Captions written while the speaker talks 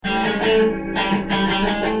Welcome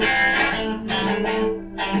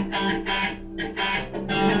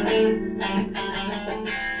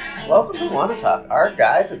to Wanna Talk, our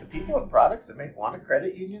guide to the people and products that make Wanna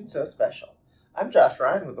Credit Union so special. I'm Josh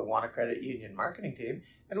Ryan with the Wanna Credit Union marketing team,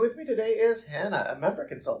 and with me today is Hannah, a member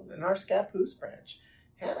consultant in our Scappoose branch.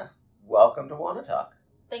 Hannah, welcome to Wanna Talk.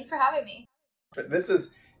 Thanks for having me. This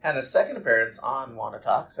is Hannah's second appearance on Wanna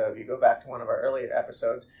Talk, so if you go back to one of our earlier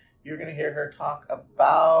episodes, you're going to hear her talk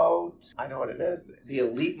about, I know what it is, the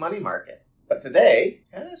elite money market. But today,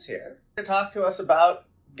 Hannah's here to talk to us about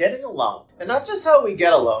getting a loan. And not just how we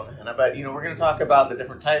get a loan, Hannah, but we're going to talk about the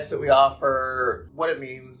different types that we offer, what it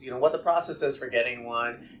means, what the process is for getting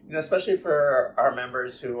one, especially for our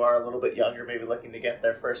members who are a little bit younger, maybe looking to get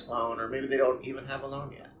their first loan, or maybe they don't even have a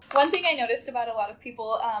loan yet. One thing I noticed about a lot of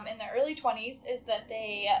people in their early 20s is that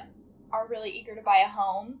they are really eager to buy a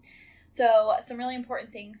home. So some really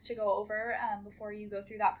important things to go over before you go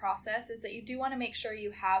through that process is that you do want to make sure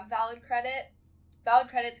you have valid credit. Valid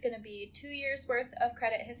credit's going to be 2 years worth of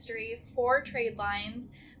credit history, 4 trade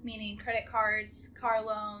lines, meaning credit cards, car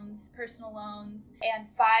loans, personal loans, and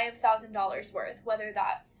 $5,000 worth, whether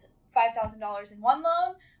that's $5,000 in one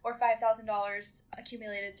loan or $5,000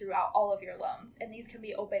 accumulated throughout all of your loans. And these can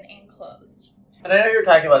be open and closed. And I know you're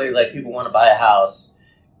talking about these, like people want to buy a house,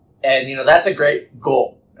 and that's a great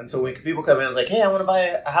goal. And so when people come in and like, hey, I want to buy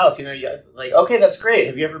a house, like, okay, that's great.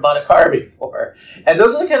 Have you ever bought a car before? And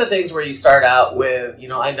those are the kind of things where you start out with,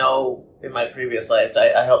 I know in my previous lives,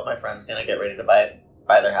 I helped my friends kind of get ready to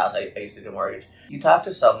buy their house. I used to do mortgage. You talk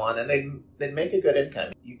to someone and they'd make a good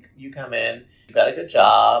income. You come in, you got a good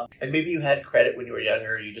job, and maybe you had credit when you were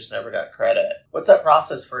younger, you just never got credit. What's that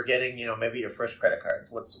process for getting, maybe your first credit card?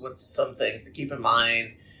 What's some things to keep in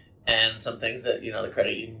mind and some things that, the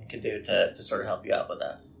credit union can do to sort of help you out with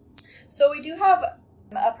that? So we do have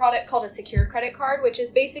a product called a secure credit card, which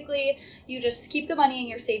is basically you just keep the money in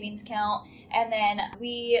your savings account, and then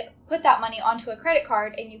we put that money onto a credit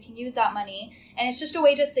card and you can use that money. And it's just a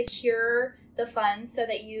way to secure the funds so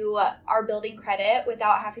that you are building credit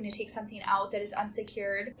without having to take something out that is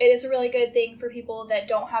unsecured. It is a really good thing for people that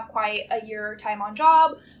don't have quite a year time on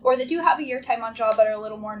job, or that do have a year time on job but are a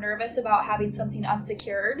little more nervous about having something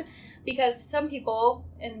unsecured, because some people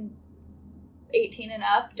in 18 and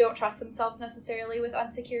up don't trust themselves necessarily with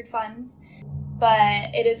unsecured funds, but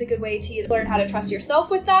it is a good way to learn how to trust yourself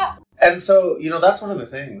with that. And so, that's one of the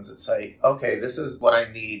things. It's like, okay, this is what I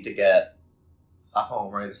need to get a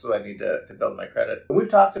home, right? This is what I need to build my credit. We've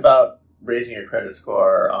talked about raising your credit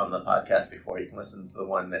score on the podcast before. You can listen to the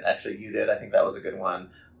one that actually you did. I think that was a good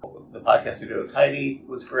one. The podcast we did with Heidi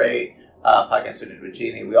was great. Podcast we did with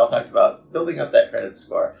Jeannie. We all talked about building up that credit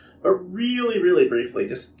score. But really, really briefly,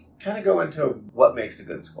 just kind of go into what makes a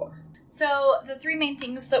good score. So the 3 main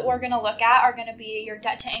things that we're going to look at are going to be your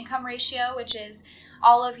debt to income ratio, which is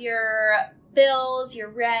all of your bills, your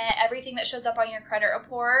rent, everything that shows up on your credit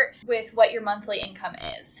report with what your monthly income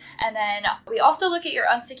is. And then we also look at your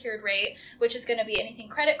unsecured rate, which is going to be anything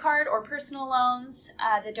credit card or personal loans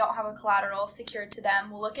that don't have a collateral secured to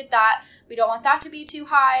them. We'll look at that. We don't want that to be too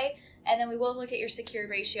high. And then we will look at your secured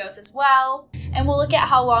ratios as well. And we'll look at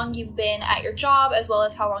how long you've been at your job as well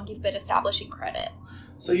as how long you've been establishing credit.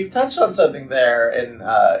 So you've touched on something there, and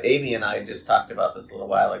Amy and I just talked about this a little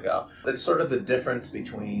while ago. It's sort of the difference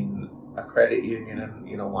between a credit union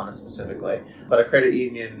and, Wanna specifically, but a credit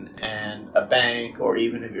union and a bank, or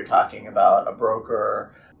even if you're talking about a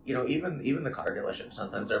broker, even the car dealership,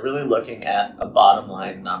 sometimes they're really looking at a bottom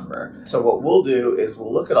line number. So what we'll do is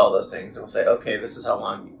we'll look at all those things and we'll say, okay, this is how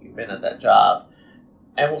long you've been at that job.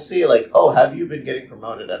 And we'll see like, oh, have you been getting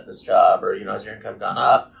promoted at this job? Or, has your income gone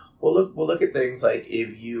up? We'll look at things like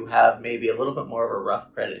if you have maybe a little bit more of a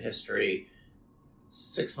rough credit history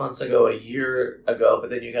 6 months ago, a year ago, but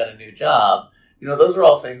then you got a new job. Those are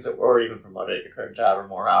all things that were even promoted at your current job or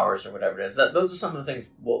more hours or whatever it is. Those are some of the things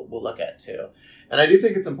we'll look at too. And I do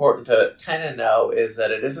think it's important to kind of know is that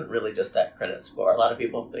it isn't really just that credit score. A lot of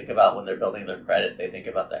people think about when they're building their credit, they think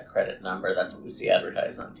about that credit number. That's what we see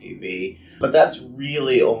advertised on TV. But that's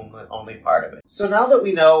really only part of it. So now that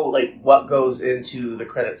we know like what goes into the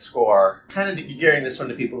credit score, kind of gearing this one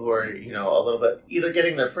to people who are, a little bit either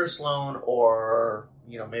getting their first loan or,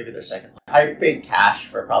 maybe their second loan. I paid cash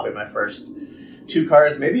for probably my first 2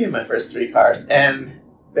 cars, maybe in my first 3 cars, and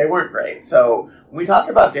they weren't great. So when we talk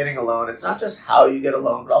about getting a loan, it's not just how you get a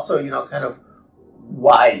loan, but also, kind of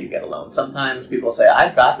why you get a loan. Sometimes people say,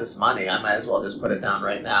 I've got this money, I might as well just put it down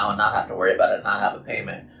right now and not have to worry about it, not have a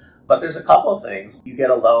payment. But there's a couple of things. You get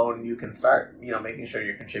a loan, you can start, making sure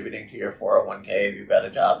you're contributing to your 401k if you've got a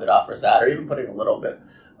job that offers that, or even putting a little bit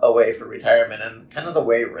away for retirement. And kind of the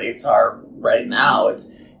way rates are right now,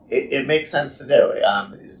 it makes sense to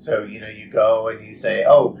do. So, you go and you say,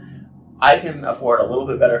 oh, I can afford a little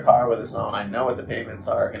bit better car with this loan. I know what the payments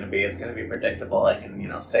are going to be. It's going to be predictable. I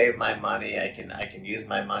can, save my money. I can use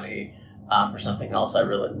my money for something else I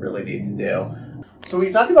really need to do. So when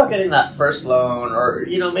you talk about getting that first loan, or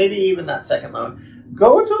maybe even that second loan,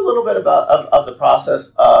 go into a little bit of the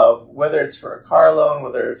process of whether it's for a car loan,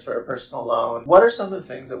 whether it's for a personal loan. What are some of the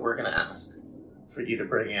things that we're going to ask for you to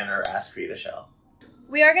bring in or ask for you to show?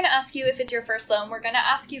 We are going to ask you, if it's your first loan, we're going to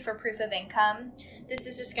ask you for proof of income. This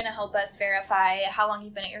is just going to help us verify how long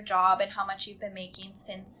you've been at your job and how much you've been making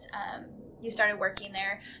since you started working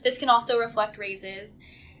there. This can also reflect raises,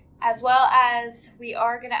 as well as we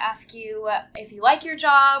are going to ask you if you like your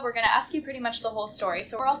job. We're going to ask you pretty much the whole story.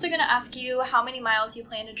 So we're also going to ask you how many miles you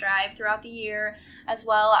plan to drive throughout the year, as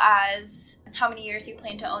well as how many years you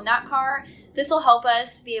plan to own that car. This will help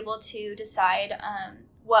us be able to decide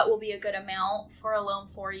what will be a good amount for a loan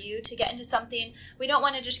for you to get into something. We don't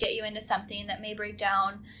want to just get you into something that may break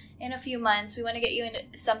down in a few months. We want to get you into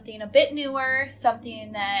something a bit newer,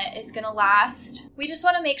 something that is going to last. We just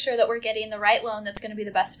want to make sure that we're getting the right loan that's going to be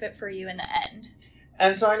the best fit for you in the end.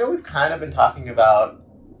 And so I know we've kind of been talking about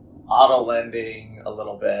auto lending a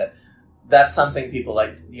little bit. That's something people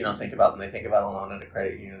think about when they think about a loan at a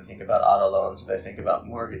credit union. They think about auto loans, they think about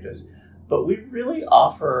mortgages. But we really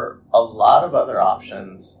offer a lot of other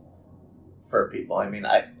options for people. I mean,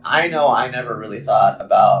 I know I never really thought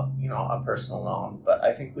about, a personal loan, but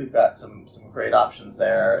I think we've got some great options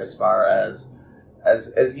there as far as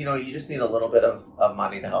you just need a little bit of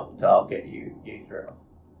money to help get you through.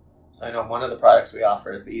 So I know one of the products we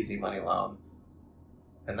offer is the Easy Money Loan.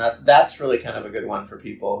 And that's really kind of a good one for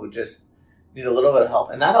people who just need a little bit of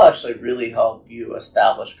help. And that'll actually really help you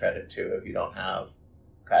establish credit too if you don't have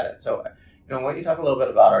credit. So, why don't you talk a little bit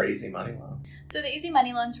about our Easy Money Loan? So the Easy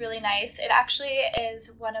Money Loan is really nice. It actually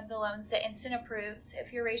is one of the loans that Instant approves.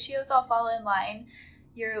 If your ratios all fall in line,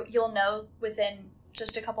 you'll know within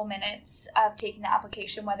just a couple minutes of taking the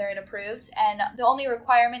application whether it approves. And the only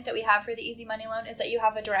requirement that we have for the Easy Money Loan is that you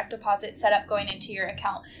have a direct deposit set up going into your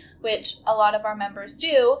account, which a lot of our members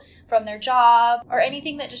do from their job or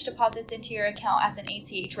anything that just deposits into your account as an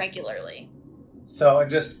ACH regularly. So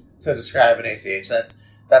just to describe an ACH,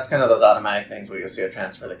 that's kind of those automatic things where you'll see a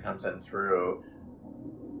transfer that comes in through,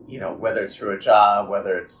 whether it's through a job,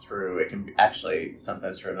 whether it's through, it can be actually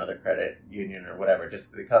sometimes through another credit union or whatever,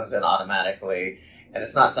 just it comes in automatically. And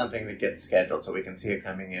it's not something that gets scheduled, so we can see it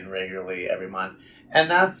coming in regularly every month. And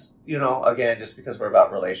that's, again, just because we're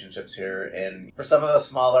about relationships here. And for some of those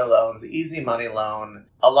smaller loans, the Easy Money Loan,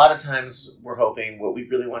 a lot of times we're hoping what we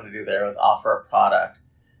really want to do there is offer a product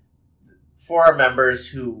for our members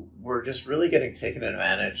who were just really getting taken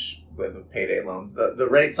advantage with payday loans. The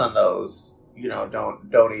rates on those,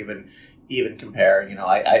 don't even compare.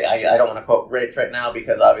 I don't want to quote rates right now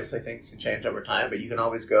because obviously things can change over time, but you can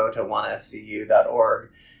always go to onefcu.org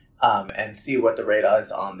and see what the rate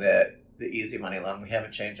is on the Easy Money Loan. We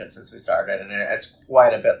haven't changed it since we started, and it's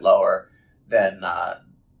quite a bit lower than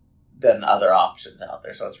other options out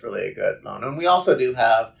there. So it's really a good loan. And we also do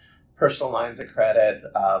have personal lines of credit.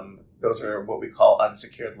 Those are what we call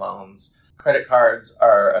unsecured loans. Credit cards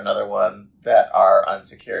are another one that are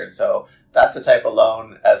unsecured. So that's a type of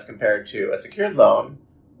loan as compared to a secured loan,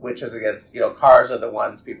 which is against, cars are the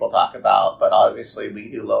ones people talk about, but obviously we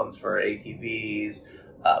do loans for ATVs,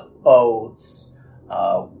 boats.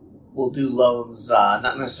 We'll do loans,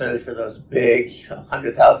 not necessarily for those big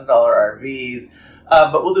 $100,000 RVs,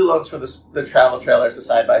 but we'll do loans for the travel trailers, the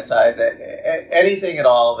side-by-sides, anything at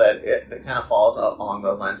all that kind of falls along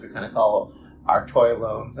those lines. We kind of call our toy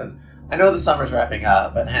loans. And I know the summer's wrapping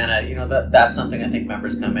up, but Hannah, that's something I think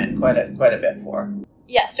members come in quite a bit for.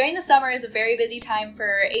 Yes, during the summer is a very busy time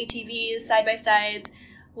for ATVs, side-by-sides,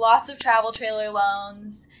 lots of travel trailer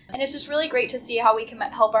loans. And it's just really great to see how we can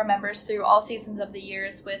help our members through all seasons of the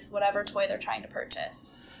years with whatever toy they're trying to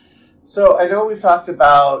purchase. So I know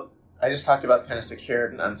I just talked about kind of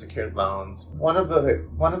secured and unsecured loans. One of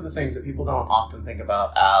the things that people don't often think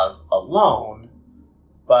about as a loan,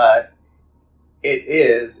 but it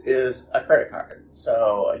is a credit card.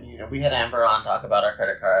 So, we had Amber on talk about our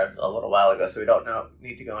credit cards a little while ago, so we don't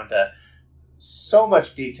need to go into so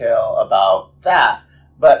much detail about that.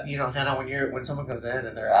 But, Hannah, when someone comes in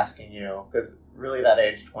and they're asking you, because really that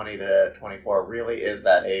age 20 to 24 really is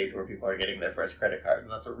that age where people are getting their first credit card,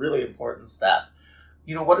 and that's a really important step.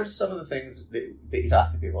 What are some of the things that you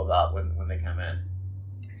talk to people about when they come in?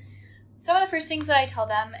 Some of the first things that I tell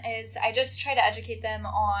them is I just try to educate them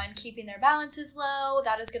on keeping their balances low.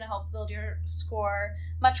 That is going to help build your score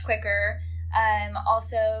much quicker.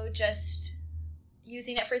 Also, just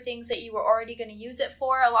using it for things that you were already going to use it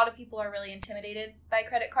for. A lot of people are really intimidated by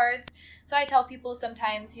credit cards. So I tell people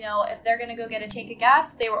sometimes, if they're going to go get a tank of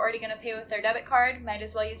gas, they were already going to pay with their debit card, might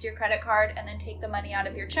as well use your credit card and then take the money out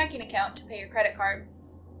of your checking account to pay your credit card.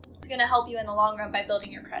 It's going to help you in the long run by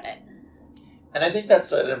building your credit. And I think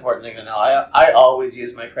that's an important thing to know. I always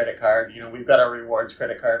use my credit card. We've got our rewards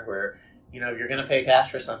credit card where, if you're going to pay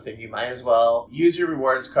cash for something, you might as well use your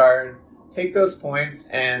rewards card, take those points,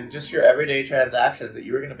 and just your everyday transactions that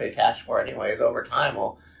you were going to pay cash for anyways over time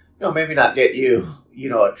will, maybe not get you,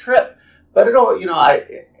 a trip, but it'll,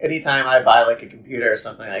 anytime I buy like a computer or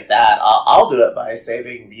something like that, I'll do it by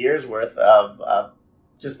saving years worth of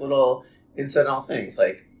just little incidental things.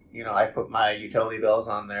 Like, I put my utility bills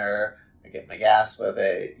on there, I get my gas with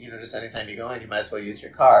it, just anytime you go in, you might as well use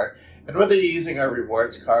your card. And whether you're using our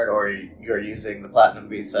rewards card or you're using the Platinum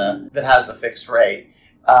Visa that has a fixed rate,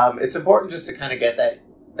 it's important just to kind of get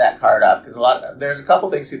that card up, because there's a couple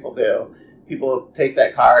things people do. People take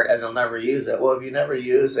that card and they'll never use it. Well, if you never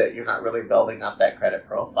use it, you're not really building up that credit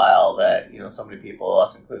profile that so many people,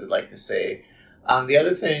 us included, like to see. The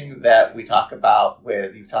other thing that we talk about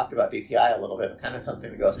you've talked about DTI a little bit, but kind of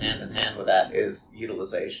something that goes hand in hand with that is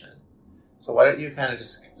utilization. So why don't you kind of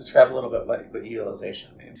just describe a little bit what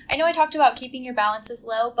utilization means? I know I talked about keeping your balances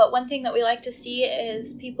low, but one thing that we like to see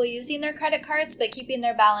is people using their credit cards but keeping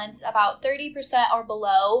their balance about 30% or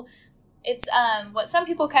below. It's what some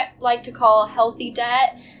people like to call healthy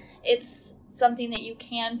debt. It's something that you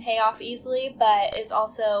can pay off easily, but is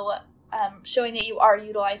also showing that you are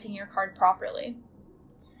utilizing your card properly.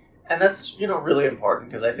 And that's, really important,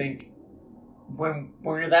 because I think when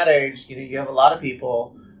you're that age, you have a lot of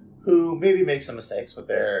people who maybe make some mistakes with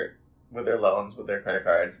their loans, with their credit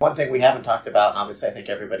cards. One thing we haven't talked about, and obviously I think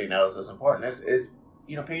everybody knows is important, is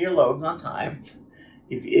pay your loans on time.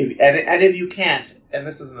 If you can't, and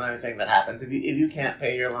this is another thing that happens, if you can't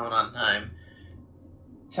pay your loan on time,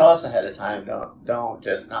 tell us ahead of time. Don't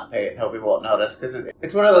just not pay it and hope we won't notice, because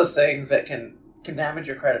it's one of those things that can damage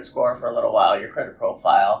your credit score for a little while, your credit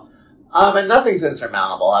profile. And nothing's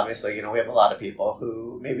insurmountable. Obviously, we have a lot of people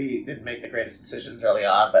who maybe didn't make the greatest decisions early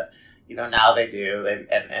on, but now they do.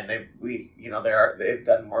 They've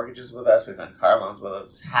done mortgages with us. We've done car loans with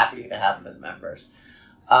us. Happy to have them as members.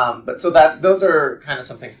 Those are kind of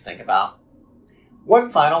some things to think about.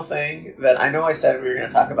 One final thing that I know I said we were going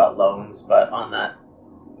to talk about loans, but on that,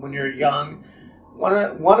 when you're young,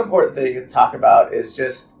 one important thing to talk about is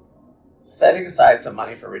just setting aside some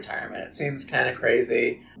money for retirement. It seems kind of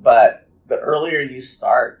crazy, but the earlier you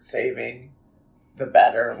start saving, the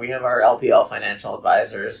better. We have our LPL financial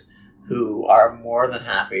advisors who are more than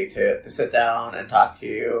happy to sit down and talk to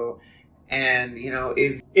you. And,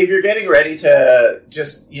 if you're getting ready to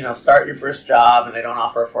just, start your first job and they don't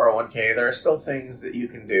offer a 401k, there are still things that you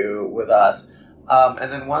can do with us.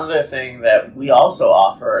 And then one other thing that we also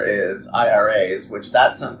offer is IRAs, which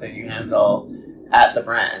that's something you handle at the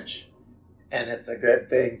branch. And it's a good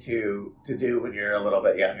thing to do when you're a little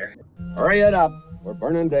bit younger. Hurry it up. We're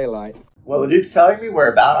burning daylight. Well, the Duke's telling me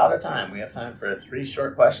we're about out of time. We have time for 3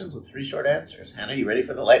 short questions with 3 short answers. Hannah, you ready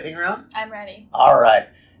for the lightning round? I'm ready. All right.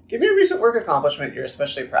 Give me a recent work accomplishment you're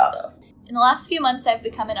especially proud of. In the last few months, I've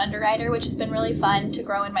become an underwriter, which has been really fun to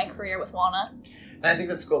grow in my career with WANA. And I think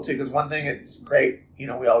that's cool, too, because one thing, it's great,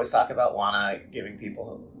 we always talk about WANA giving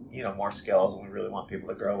people, more skills, and we really want people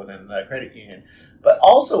to grow within the credit union. But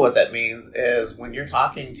also what that means is when you're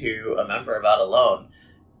talking to a member about a loan,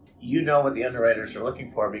 you know what the underwriters are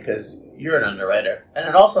looking for because you're an underwriter. And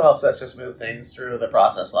it also helps us just move things through the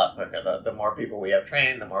process a lot quicker. The more people we have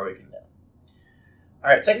trained, the more we can do. All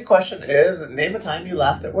right, second question is, name a time you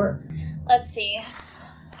laughed at work. Let's see.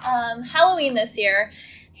 Halloween this year,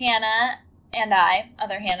 Hannah and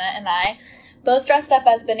I, both dressed up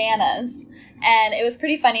as bananas. And it was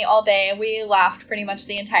pretty funny all day. We laughed pretty much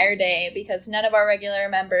the entire day because none of our regular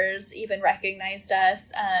members even recognized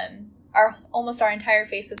us. Almost our entire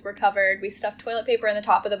faces were covered. We stuffed toilet paper in the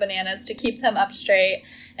top of the bananas to keep them up straight,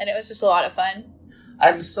 and it was just a lot of fun.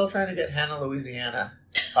 I'm still trying to get Hannah, Louisiana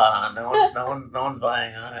on. No one's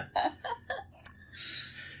buying on it.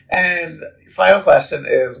 And final question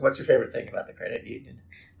is, what's your favorite thing about the credit union?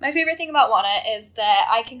 My favorite thing about WANA is that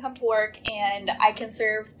I can come to work and I can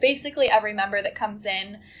serve basically every member that comes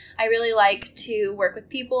in. I really like to work with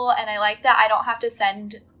people, and I like that I don't have to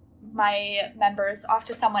send my members off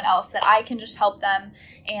to someone else, that I can just help them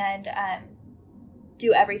and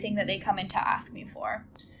do everything that they come in to ask me for.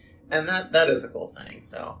 And that is a cool thing.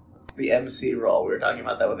 So it's the MC role. We were talking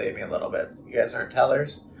about that with Amy a little bit. So you guys aren't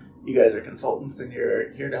tellers. You guys are consultants, and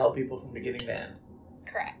you're here to help people from beginning to end.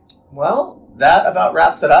 Correct. Well, that about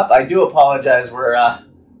wraps it up. I do apologize. We're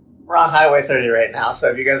we're on Highway 30 right now, so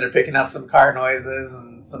if you guys are picking up some car noises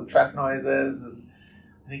and some truck noises, and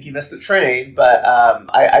I think you missed the train, but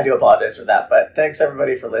I do apologize for that. But thanks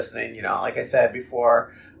everybody for listening. You know, like I said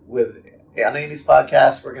before, on Amy's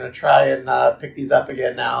podcast, we're going to try and pick these up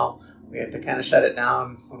again now. We had to kind of shut it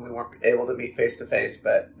down when we weren't able to meet face to face,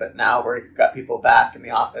 but now we've got people back in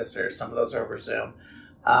the office, or some of those are over Zoom.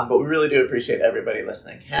 But we really do appreciate everybody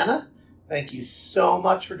listening. Hannah, thank you so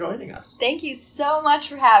much for joining us. Thank you so much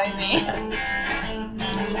for having me.